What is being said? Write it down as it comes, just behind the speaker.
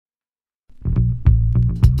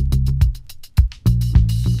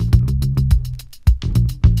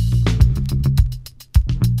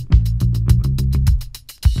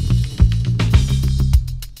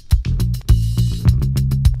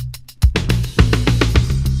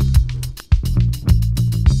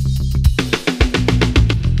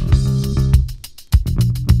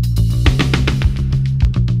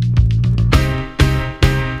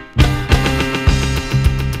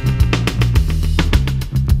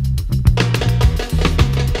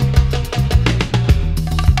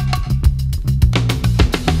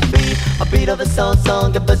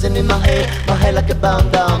song, get buzzing in my head like a bomb.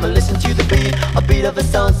 I listen to the beat of a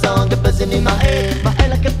song, get buzzing in my head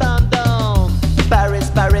like a bomb.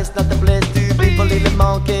 Paris, not the place to be for little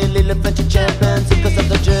monkey, little French champions. Because of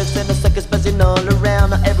the jerks and the suckers buzzing all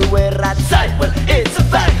around, everywhere outside. Well, it's a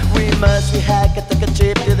fact. We hack, I take a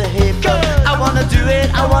trip to the hip. I wanna do it,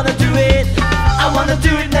 I wanna do it, I wanna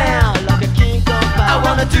do it now. Like a king kong fight. I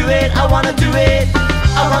wanna do it, I wanna do it,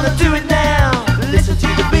 I wanna do it now. Listen to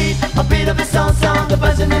the beat, a beat of a song, the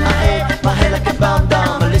buzzing in my head like a bomb.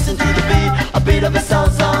 I listen to the beat, a beat of a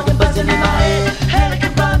song, the buzzing in my head like a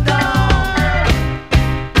bomb.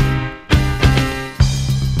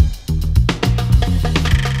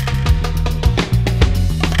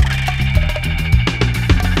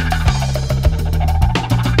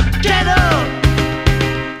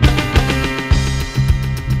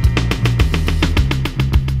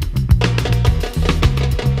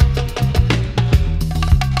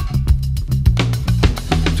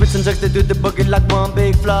 Twists and jerks, they do the boogie like one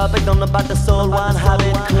big flop. I don't know about the soul, one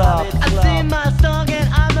habit club. I sing my song and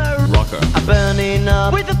I'm a rocker. I'm burning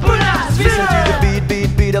up with the bullets. Listen to the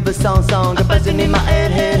beat of a song. The buzzing in my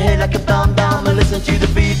head like a bomb. I listen to the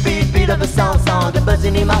beat of a song. The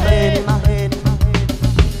buzzing in my head.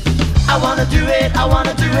 I wanna do it, I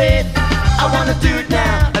wanna do it, I wanna do it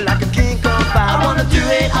now. Like a king kong fight. I wanna do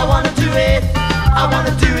it, I wanna do it, I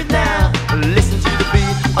wanna do it now. Listen to the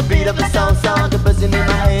beat, a beat of a song, the buzzing in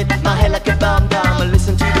my head like a bomb. I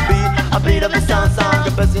listen to the beat, a beat of a song,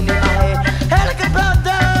 the buzzing in my head like a bomb.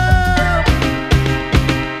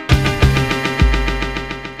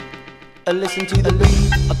 I listen to the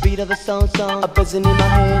beat, a beat of a song, a buzzing in my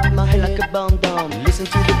head like a bomb. Listen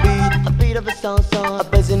to the beat, a beat of a song, a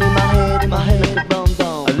buzzing in my head like a bomb.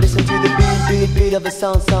 I listen to the beat of a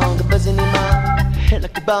song, a buzzing in my head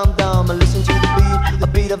like a bomb. I listen to the beat, a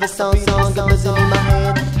beat of a song, a buzzing in my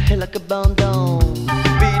head like a bomb.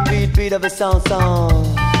 Beat of a song.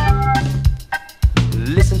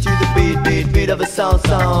 Listen to the beat of a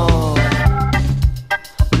song.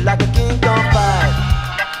 Like a king kong fight,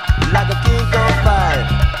 like a king kong fight,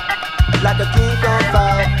 like a king kong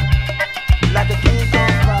fight, like a king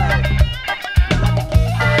kong fight, like a king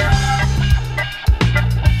kong fight.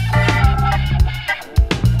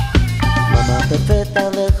 Mamá perfecta,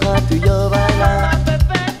 deja tú y yo bailar.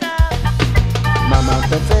 Mamá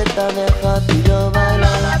perfecta, deja tú y yo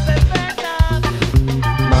bailar.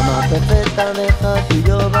 Mamá perfecta, deja tú y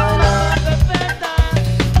yo bailar.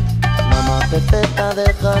 Mamá perfecta,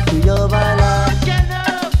 deja tú y yo bailar.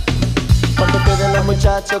 Porque te de los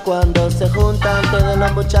muchachos cuando se juntan, te de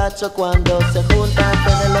los muchachos cuando se juntan,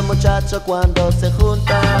 te de los muchachos cuando se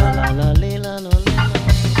juntan. La la la la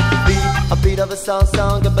a beat of a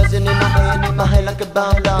song, a buzzing in my head like a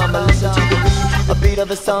bomb. I listen to the beat, a beat of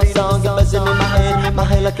a song, a buzzing in my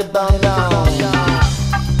head like a bomb.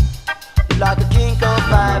 Like a king kong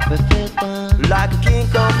fight, like a king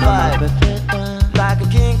kong fight, like a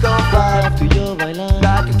king kong fight,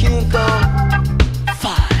 like a king kong fight,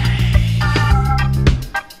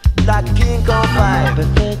 like a king kong fight,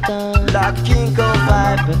 like a king kong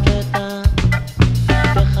fight.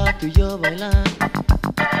 Deja tú y yo bailar.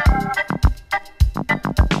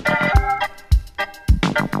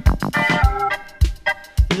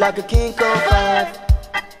 Like a king kong fight.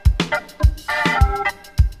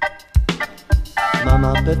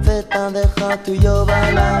 Mamá perfecta, deja tú y yo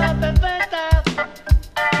bailar.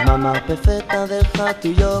 Mamá perfecta, deja tú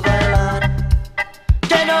y yo bailar.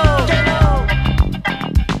 Que no, que no.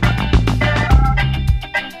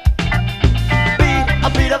 A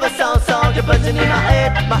beat of a song, you're buzzing in my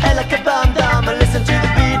head like a bomb. I listen to the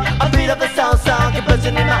beat, a beat of a song, you're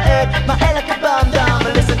buzzing in my head like a bomb.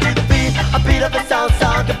 I listen to the beat, a beat of a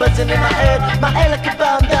song, you're buzzing in my head like a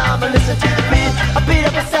bomb. I listen to the beat, a beat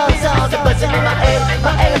of a song, you're buzzing in my head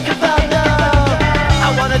like a bomb. I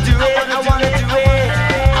wanna do it, I wanna do it,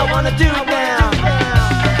 I wanna do it now.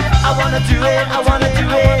 I wanna do it, I wanna do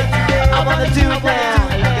it, I wanna do it now.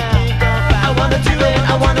 I wanna do it,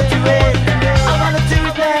 I wanna do it, I wanna do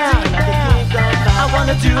it now. I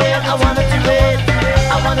wanna do it, I wanna do it,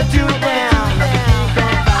 I wanna do it now.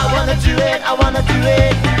 I wanna do it, I wanna do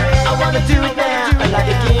it, I wanna do it now. Like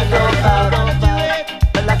a king kong fight,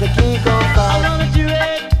 like a king kong fight. I wanna do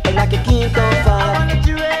it, like a king kong fight. I wanna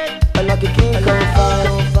do it, like a king kong fight,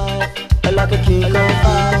 like a king kong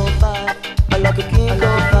fight, like a king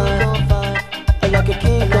kong fight, like a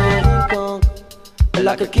king kong,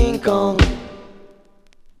 like a king kong.